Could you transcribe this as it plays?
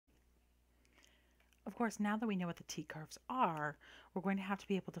Of course, now that we know what the t-curves are, we're going to have to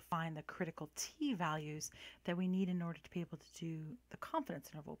be able to find the critical t values that we need in order to be able to do the confidence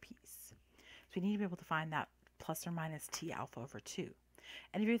interval piece. So we need to be able to find that plus or minus t alpha over 2.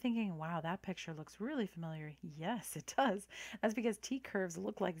 And if you're thinking, wow, that picture looks really familiar, yes, it does. That's because t-curves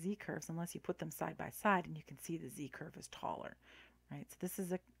look like z-curves unless you put them side by side, and you can see the z-curve is taller, right? So this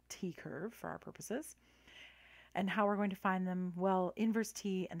is a t-curve for our purposes. And how we're going to find them? Well, inverse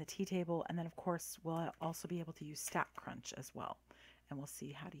t and the t-table, and then of course we'll also be able to use StatCrunch as well. And we'll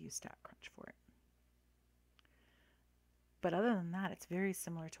see how to use StatCrunch for it. But other than that, it's very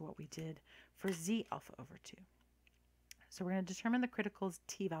similar to what we did for z alpha over 2. So we're going to determine the critical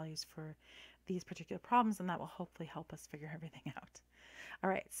t values for these particular problems, and that will hopefully help us figure everything out. All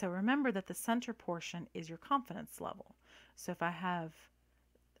right, so remember that the center portion is your confidence level. So if I have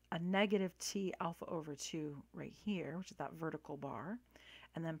a negative t alpha over 2 right here, which is that vertical bar,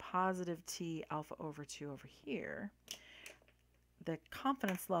 and then positive t alpha over 2 over here, the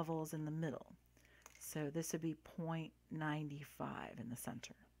confidence level is in the middle. So this would be 0.95 in the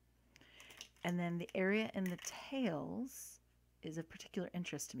center. And then the area in the tails is of particular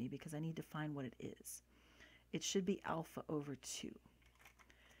interest to me because I need to find what it is. It should be alpha over 2.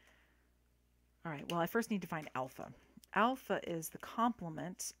 All right, well, I first need to find alpha. Alpha is the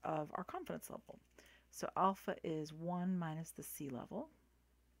complement of our confidence level. So alpha is 1 minus the sea level,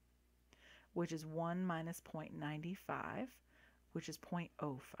 which is 1 minus 0.95, which is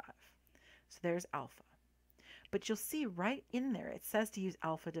 0.05. So there's alpha. But you'll see right in there, it says to use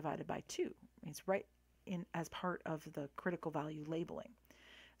alpha divided by 2. It's right in as part of the critical value labeling.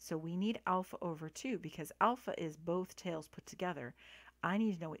 So we need alpha over 2 because alpha is both tails put together. I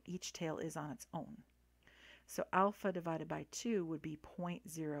need to know what each tail is on its own. So alpha divided by 2 would be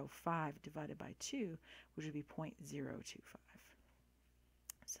 0.05 divided by 2, which would be 0.025.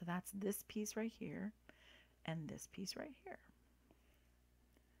 So that's this piece right here and this piece right here.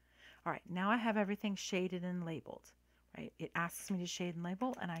 All right, now I have everything shaded and labeled, right? It asks me to shade and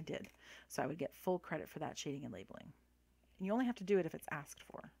label, and I did. So I would get full credit for that shading and labeling. And you only have to do it if it's asked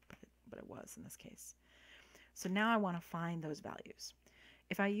for, but it was in this case. So now I want to find those values.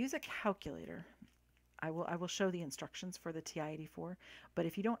 If I use a calculator, I will show the instructions for the TI-84, but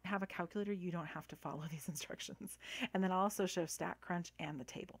if you don't have a calculator, you don't have to follow these instructions. And then I'll also show StatCrunch and the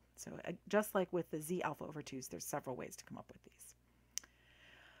table. So just like with the Z alpha over 2s, there's several ways to come up with these.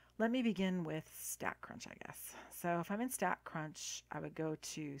 Let me begin with StatCrunch, I guess. So if I'm in StatCrunch, I would go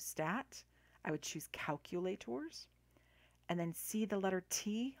to Stat, I would choose Calculators, and then see the letter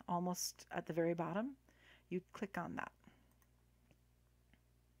T almost at the very bottom. You click on that.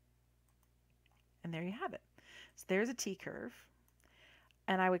 And there you have it. So there's a T-curve,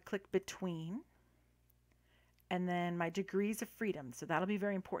 and I would click Between, and then my degrees of freedom. So that'll be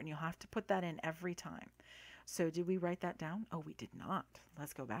very important. You'll have to put that in every time. So did we write that down? Oh, we did not.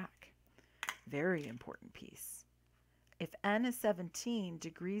 Let's go back. Very important piece. If n is 17,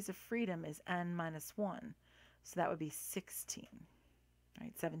 degrees of freedom is n minus 1. So that would be 16.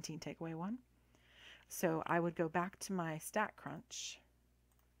 Right, 17 take away 1. So I would go back to my StatCrunch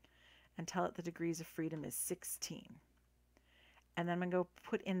and tell it the degrees of freedom is 16. And then I'm going to go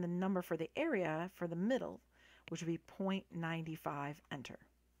put in the number for the area for the middle, which would be 0.95, enter.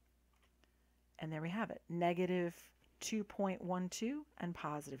 And there we have it, negative 2.12 and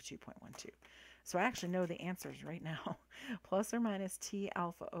positive 2.12. So I actually know the answers right now. Plus or minus T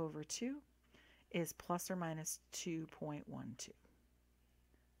alpha over 2 is plus or minus 2.12.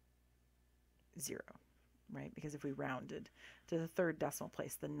 0, right? Because if we rounded to the third decimal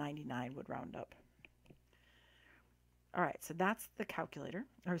place, the 99 would round up. All right, so that's the calculator,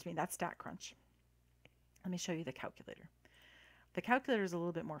 or excuse me, that's StatCrunch. Let me show you the calculator. The calculator is a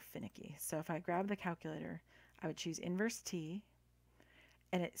little bit more finicky. So if I grab the calculator, I would choose inverse T,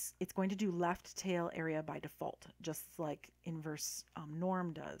 and it's going to do left tail area by default, just like inverse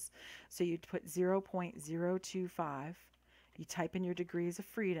norm does. So you'd put 0.025, you type in your degrees of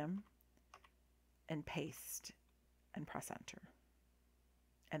freedom, and paste, and press enter.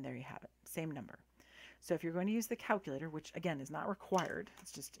 And there you have it, same number. So if you're going to use the calculator, which again is not required,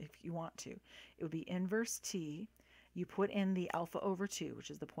 it's just if you want to, it would be inverse T. You put in the alpha over 2, which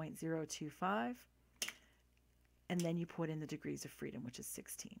is the 0.025, and then you put in the degrees of freedom, which is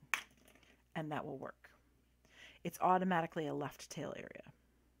 16, and that will work. It's automatically a left tail area.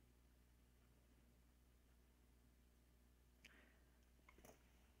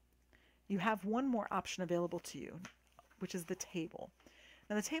 You have one more option available to you, which is the table.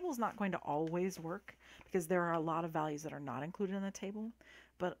 Now the table is not going to always work because there are a lot of values that are not included in the table,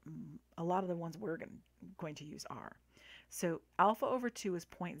 but a lot of the ones we're going to use are. So alpha over 2 is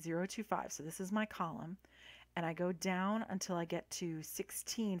 0.025. So this is my column. And I go down until I get to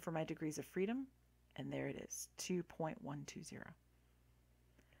 16 for my degrees of freedom. And there it is, 2.120.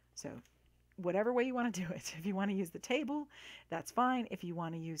 So whatever way you want to do it. If you want to use the table, that's fine. If you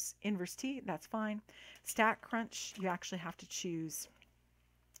want to use inverse T, that's fine. StatCrunch, you actually have to choose.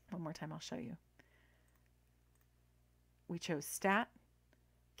 One more time, I'll show you. We chose stat,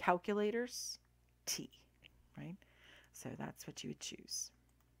 calculators, T, right? So that's what you would choose.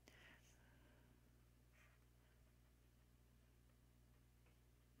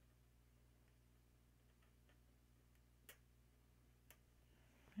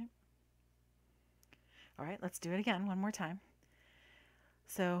 Right. All right, let's do it again one more time.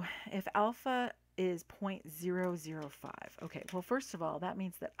 So if alpha is 0.005. Okay, well, first of all, that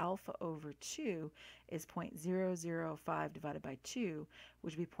means that alpha over 2 is 0.005 divided by 2,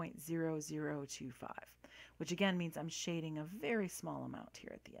 which would be 0.0025, which again means I'm shading a very small amount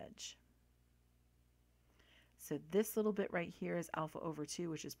here at the edge. So this little bit right here is alpha over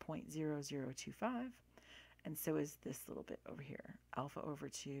 2, which is 0.0025, and so is this little bit over here. Alpha over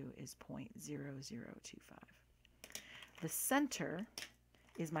 2 is 0.0025. The center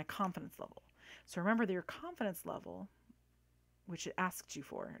is my confidence level. So remember that your confidence level, which it asked you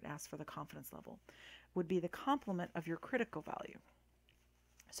for, it asked for the confidence level, would be the complement of your critical value.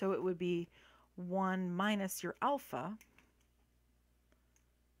 So it would be 1 minus your alpha,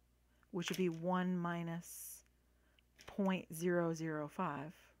 which would be 1 minus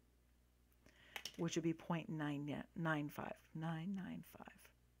 0.005, which would be 0.995,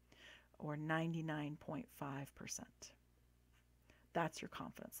 or 99.5%. That's your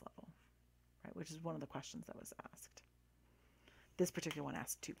confidence level, right? Which is one of the questions that was asked. This particular one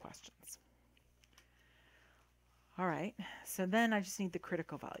asked 2 questions. All right, so then I just need the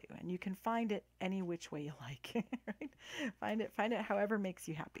critical value, and you can find it any which way you like, right? Find it however makes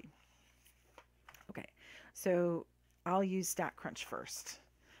you happy. Okay, so I'll use StatCrunch first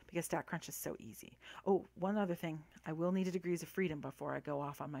because StatCrunch is so easy. Oh, one other thing, I will need a degrees of freedom before I go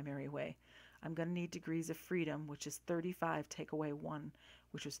off on my merry way. I'm going to need degrees of freedom, which is 35, take away 1,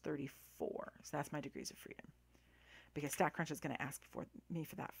 which is 34. So that's my degrees of freedom. Because StatCrunch is going to ask me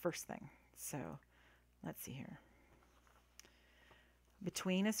for that first thing. So let's see here.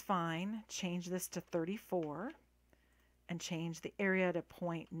 Between is fine. Change this to 34. And change the area to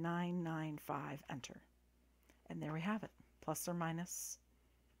 0.995. Enter. And there we have it. Plus or minus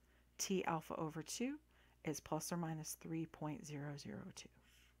T alpha over 2 is plus or minus 3.002.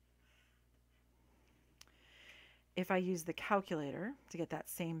 If I use the calculator to get that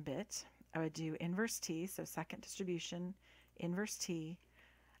same bit, I would do inverse T, so second distribution, inverse T,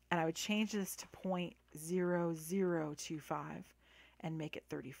 and I would change this to 0.0025 and make it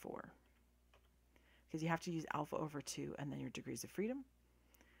 34. Because you have to use alpha over 2 and then your degrees of freedom,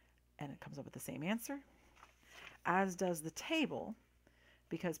 and it comes up with the same answer, as does the table,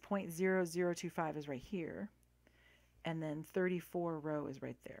 because 0.0025 is right here, and then 34 row is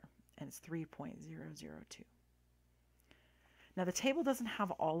right there, and it's 3.002. Now the table doesn't have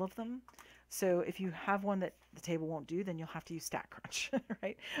all of them, so if you have one that the table won't do, then you'll have to use StatCrunch,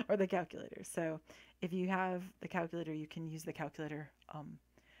 right? Or the calculator. So if you have the calculator, you can use the calculator.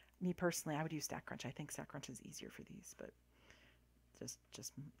 Me personally, I would use StatCrunch. I think StatCrunch is easier for these, but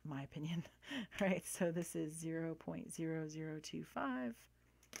just my opinion, right? So this is 0.0025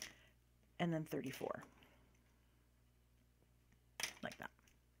 and then 34, like that.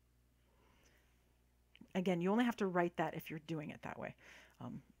 Again, you only have to write that if you're doing it that way.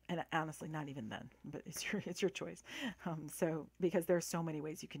 And honestly, not even then, but it's your choice. So because there are so many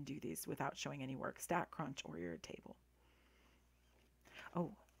ways you can do these without showing any work, StatCrunch or your table.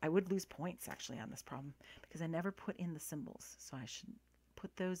 Oh, I would lose points actually on this problem because I never put in the symbols. So I should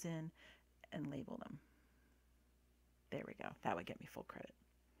put those in and label them. There we go. That would get me full credit.